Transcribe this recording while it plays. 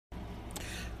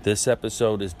This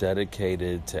episode is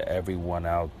dedicated to everyone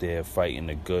out there fighting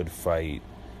a good fight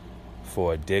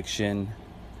for addiction,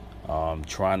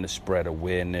 trying to spread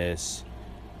awareness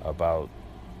about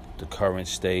the current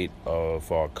state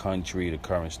of our country, the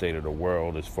current state of the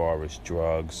world as far as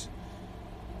drugs,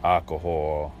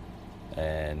 alcohol,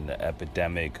 and the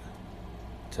epidemic,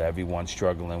 to everyone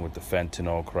struggling with the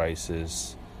fentanyl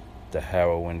crisis, the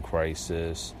heroin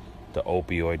crisis, the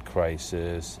opioid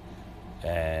crisis,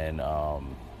 and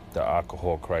the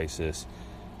alcohol crisis.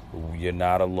 You're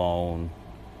not alone.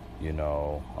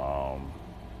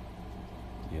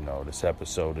 This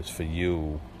episode is for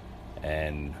you,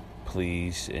 and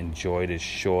please enjoy this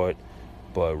short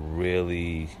but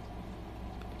really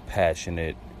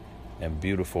passionate and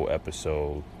beautiful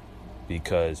episode,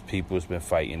 because people's been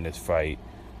fighting this fight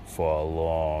for a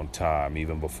long time,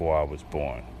 even before I was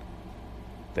born.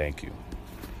 Thank you.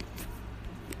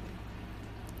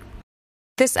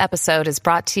 This episode is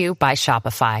brought to you by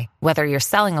Shopify. Whether you're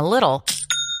selling a little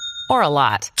or a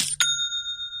lot,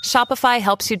 Shopify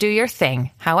helps you do your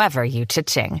thing, however you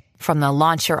cha-ching. From the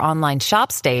launch your online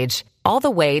shop stage, all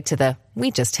the way to the we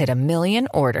just hit 1 million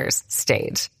orders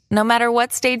stage. No matter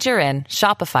what stage you're in,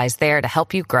 Shopify's there to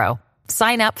help you grow.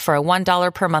 Sign up for a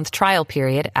 $1 per month trial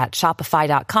period at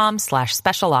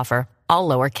shopify.com/special offer, all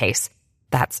lowercase.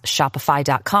 That's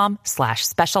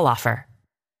shopify.com/special offer.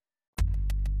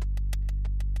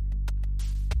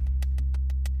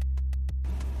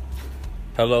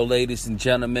 Hello, ladies and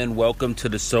gentlemen. Welcome to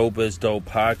the Sober is Dope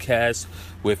podcast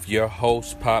with your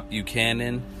host, Pop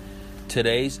Buchanan.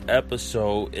 Today's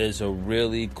episode is a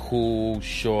really cool,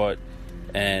 short,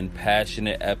 and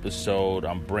passionate episode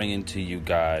I'm bringing to you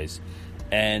guys.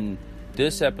 And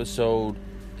this episode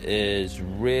is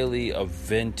really a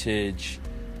vintage,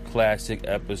 classic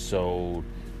episode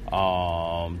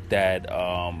that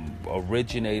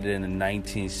originated in the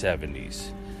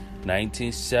 1970s.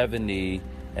 1970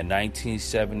 and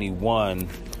 1971,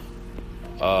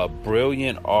 a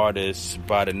brilliant artist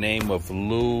by the name of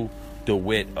Lou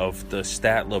DeWitt of the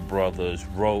Statler Brothers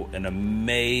wrote an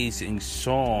amazing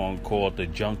song called The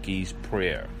Junkie's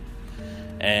Prayer.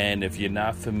 And if you're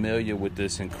not familiar with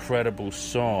this incredible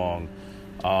song,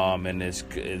 and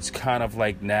it's kind of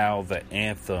like now the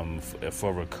anthem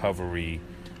for recovery,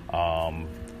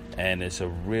 and it's a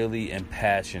really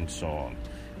impassioned song.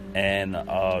 And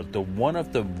one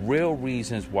of the real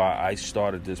reasons why I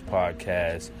started this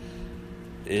podcast,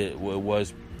 it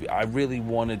was I really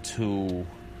wanted to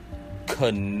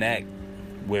connect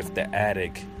with the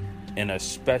addict in a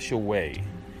special way,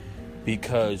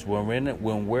 because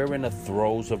when we're in the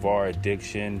throes of our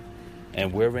addiction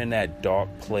and we're in that dark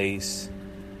place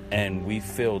and we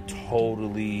feel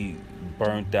totally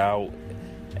burnt out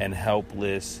and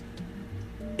helpless,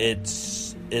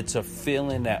 it's a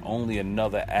feeling that only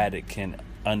another addict can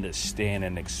understand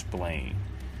and explain.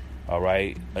 All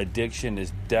right, addiction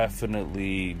is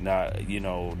definitely not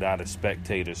a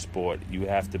spectator sport. You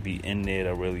have to be in there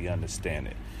to really understand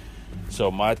it.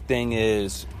 So my thing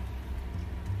is,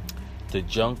 The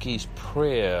Junkie's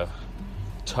Prayer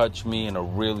touched me in a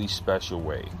really special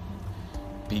way,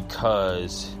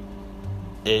 because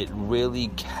it really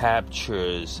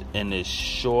captures in a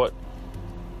short,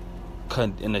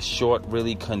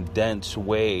 really condensed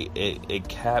way, it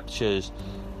captures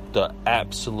the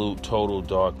absolute total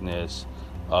darkness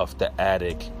of the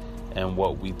addict and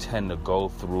what we tend to go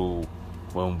through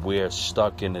when we're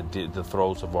stuck in the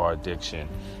throes of our addiction.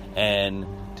 And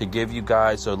to give you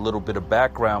guys a little bit of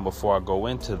background before I go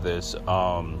into this,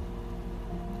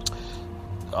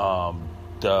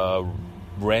 the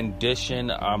rendition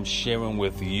I'm sharing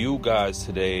with you guys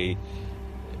today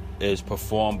is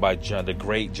performed by the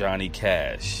great Johnny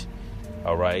Cash.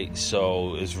 All right,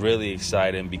 so it's really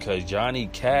exciting because Johnny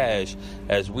Cash,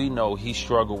 as we know, he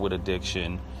struggled with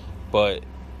addiction, but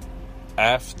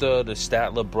after the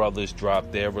Statler Brothers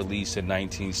dropped their release in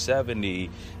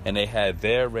 1970 and they had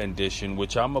their rendition,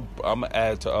 which I'm gonna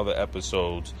add to other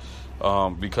episodes,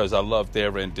 because I love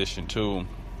their rendition too,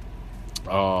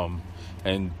 and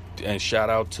shout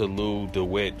out to Lou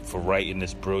DeWitt for writing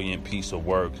this brilliant piece of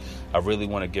work. I really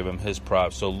want to give him his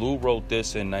props. So Lou wrote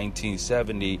this in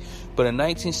 1970, but in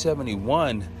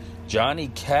 1971, Johnny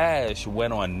Cash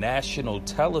went on national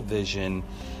television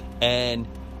and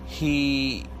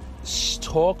he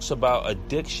talks about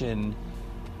addiction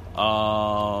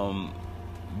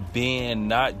being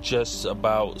not just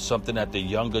about something that the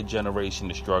younger generation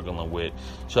is struggling with.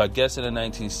 So I guess in the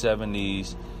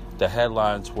 1970s, the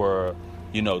headlines were,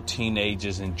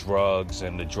 teenagers and drugs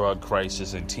and the drug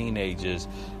crisis in teenagers.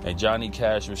 And Johnny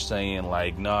Cash was saying,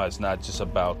 like, no, it's not just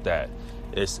about that.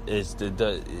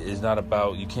 It's not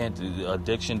about, you can't,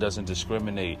 addiction doesn't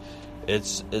discriminate.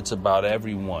 It's about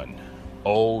everyone,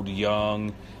 old,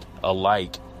 young,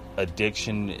 alike.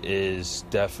 Addiction is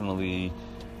definitely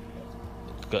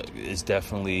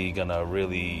gonna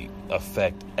really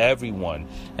affect everyone.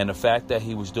 And the fact that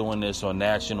he was doing this on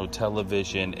national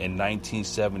television in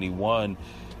 1971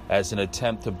 as an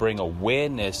attempt to bring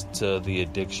awareness to the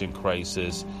addiction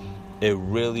crisis, it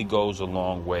really goes a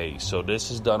long way. So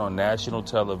this is done on national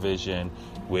television,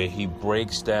 where he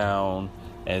breaks down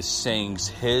and sings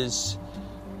his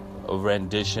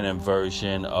rendition and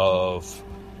version of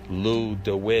Lou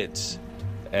DeWitt's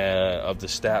of the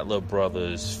Statler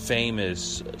Brothers'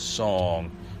 famous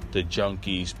song, The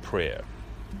Junkie's Prayer.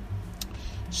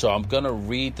 So I'm going to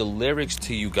read the lyrics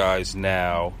to you guys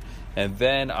now, and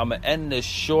then I'm going to end this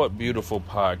short, beautiful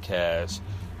podcast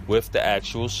with the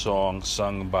actual song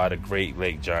sung by the great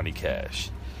late Johnny Cash.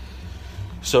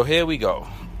 So here we go.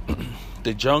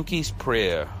 The Junkie's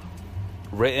Prayer,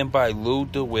 written by Lou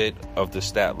DeWitt of the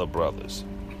Statler Brothers.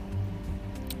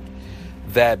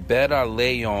 That bed I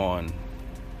lay on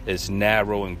is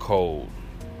narrow and cold.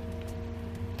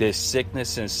 There's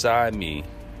sickness inside me,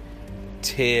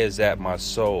 tears at my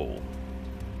soul.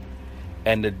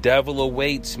 And the devil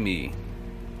awaits me.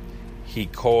 He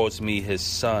calls me his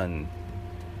son,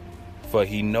 for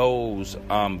he knows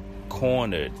I'm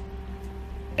cornered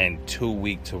and too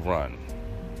weak to run.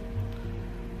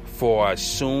 For I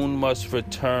soon must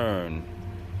return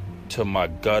to my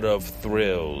gut of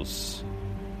thrills,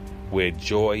 where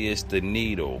joy is the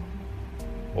needle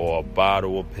or a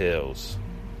bottle of pills,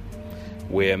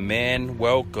 where man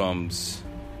welcomes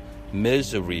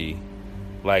misery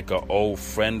like an old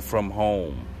friend from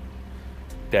home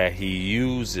that he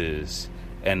uses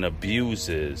and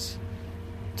abuses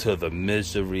till the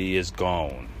misery is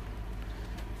gone.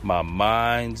 My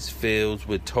mind's filled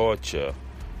with torture,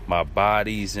 my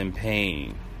body's in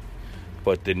pain,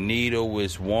 but the needle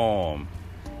is warm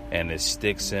and it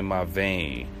sticks in my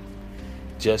vein.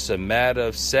 Just a matter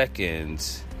of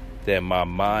seconds, then my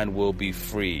mind will be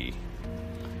free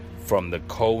from the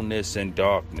coldness and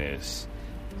darkness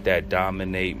that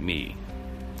dominate me.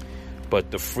 But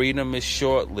the freedom is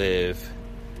short-lived,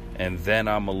 and then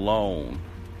I'm alone.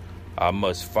 I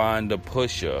must find a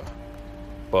pusher,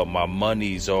 but my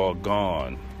money's all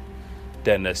gone.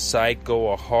 Then the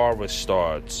cycle of horror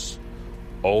starts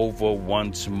over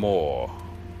once more.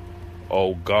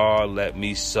 Oh God, let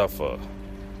me suffer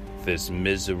this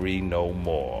misery no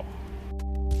more.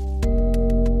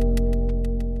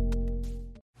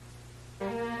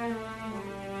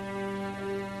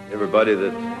 Everybody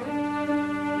that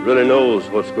really knows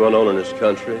what's going on in this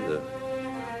country, the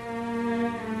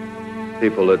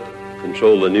people that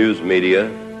control the news media,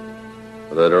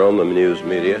 or that are on the news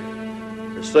media,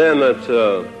 are saying that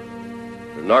the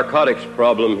narcotics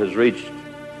problem has reached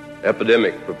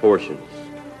epidemic proportions.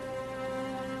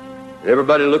 And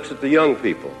everybody looks at the young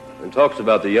people and talks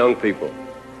about the young people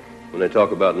when they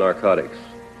talk about narcotics.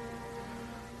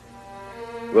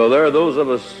 Well, there are those of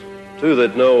us, too,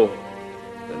 that know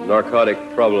the narcotic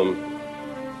problem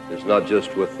is not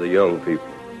just with the young people.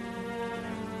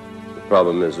 The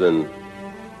problem is in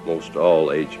most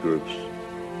all age groups,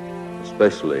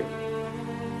 especially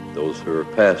those who are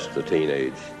past the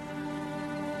teenage.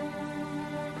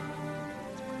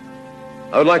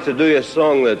 I would like to do you a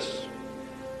song that's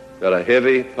got a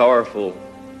heavy, powerful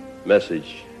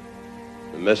message.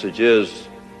 The message is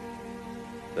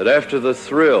that after the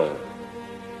thrill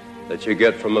that you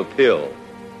get from a pill,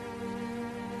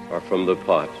 or from the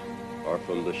pot, or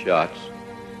from the shots,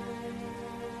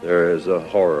 there is a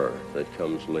horror that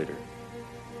comes later.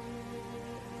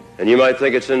 And you might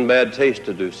think it's in bad taste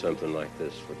to do something like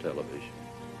this for television.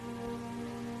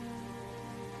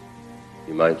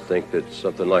 You might think that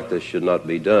something like this should not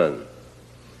be done.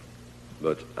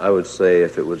 But I would say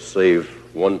if it would save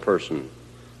one person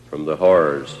from the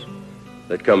horrors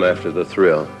that come after the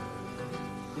thrill,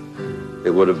 it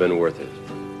would have been worth it.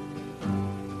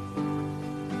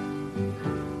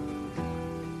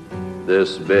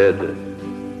 This bed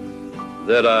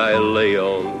that I lay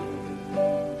on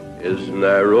is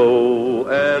narrow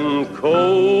and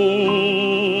cold.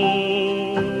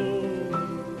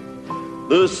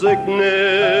 The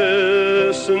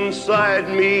sickness inside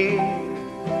me,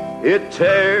 it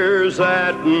tears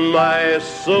at my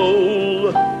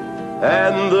soul,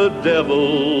 and the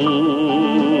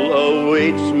devil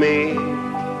awaits me.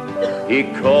 He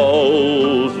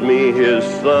calls me his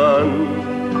son,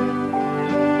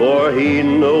 for he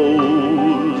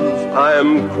knows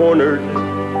I'm cornered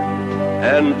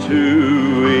and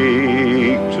too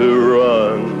weak to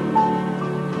run.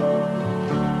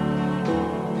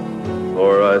 For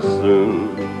for I soon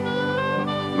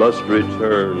must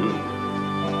return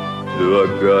to a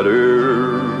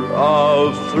gutter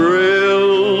of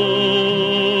thrills,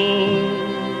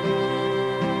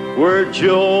 where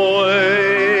joy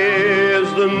is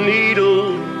the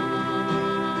needle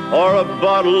or a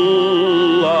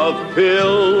bottle of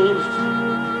pills,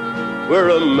 where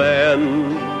a man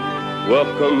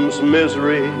welcomes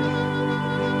misery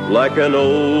like an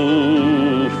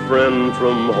old friend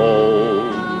from home,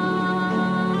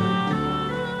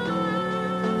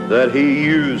 that he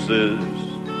uses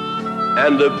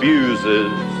and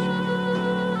abuses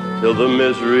till the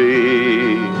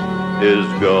misery is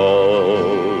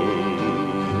gone.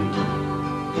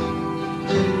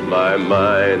 My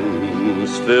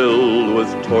mind's filled with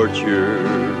torture,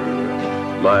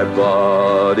 my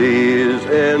body's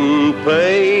in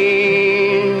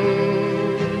pain,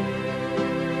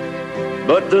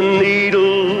 but the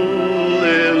needle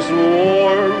is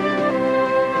warm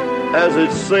as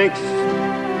it sinks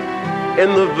in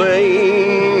the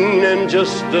vein. In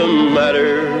just a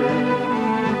matter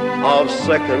of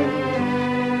seconds,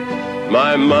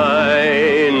 my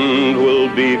mind will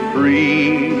be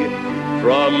free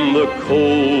from the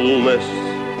coldness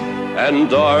and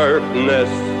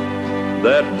darkness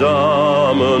that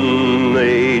dominates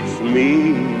me.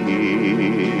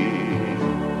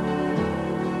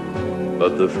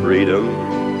 But the freedom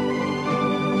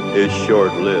is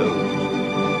short-lived.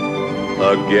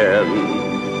 Again,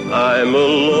 I'm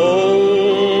alone.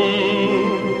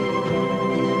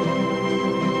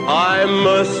 I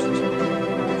must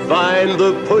find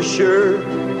the pusher,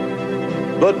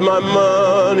 but my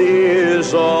money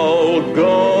is all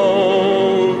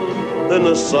gone. Then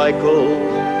the cycle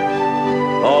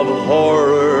of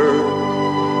horror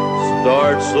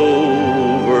starts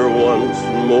over once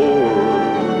more.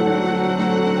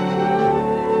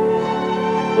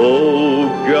 Oh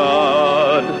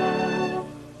God,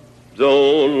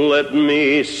 don't let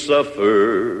me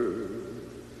suffer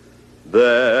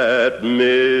that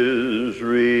misery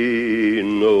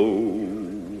no